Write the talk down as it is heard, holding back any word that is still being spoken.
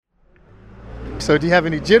So do you have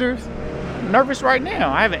any jitters? Nervous right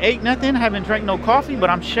now. I haven't ate nothing, haven't drank no coffee, but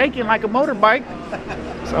I'm shaking like a motorbike.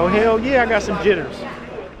 So hell yeah, I got some jitters.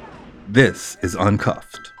 This is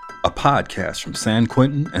Uncuffed, a podcast from San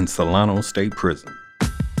Quentin and Solano State Prison.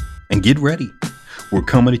 And get ready, we're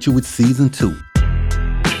coming at you with season 2.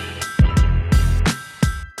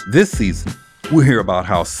 This season, we'll hear about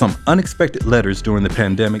how some unexpected letters during the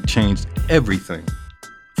pandemic changed everything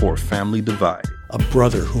for a family divided. A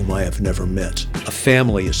brother whom I have never met, a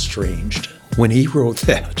family estranged. When he wrote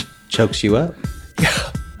that, chokes you up.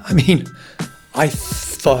 Yeah, I mean, I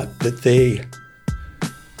thought that they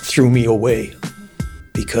threw me away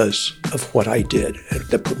because of what I did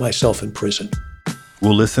that put myself in prison.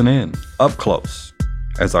 We'll listen in, up close,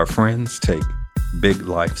 as our friends take big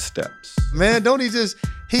life steps. Man,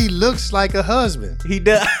 he looks like a husband. He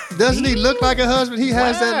does. Doesn't he look like a husband? He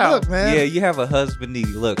has that look, man. Yeah, you have a husbandy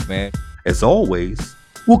look, man. As always,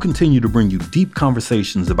 we'll continue to bring you deep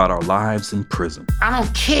conversations about our lives in prison. I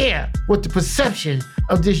don't care what the perception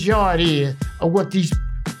of this yard is or what these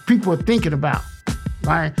people are thinking about,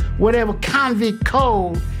 right? Whatever convict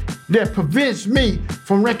code that prevents me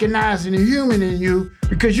from recognizing the human in you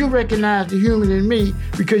because you recognize the human in me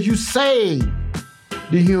because you saved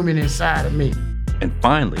the human inside of me. And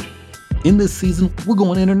finally, in this season, we're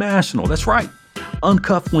going international. That's right.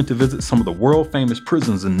 Uncuffed went to visit some of the world-famous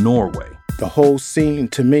prisons in Norway. The whole scene,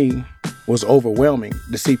 to me, was overwhelming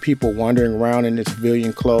to see people wandering around in their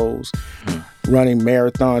civilian clothes, running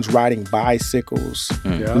marathons, riding bicycles,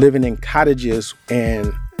 living in cottages.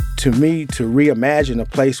 And to me, to reimagine a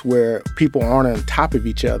place where people aren't on top of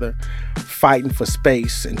each other, fighting for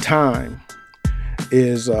space and time,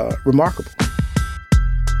 is remarkable.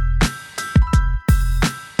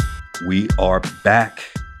 We are back.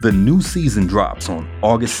 The new season drops on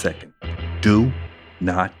August 2nd. Do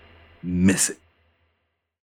not miss it.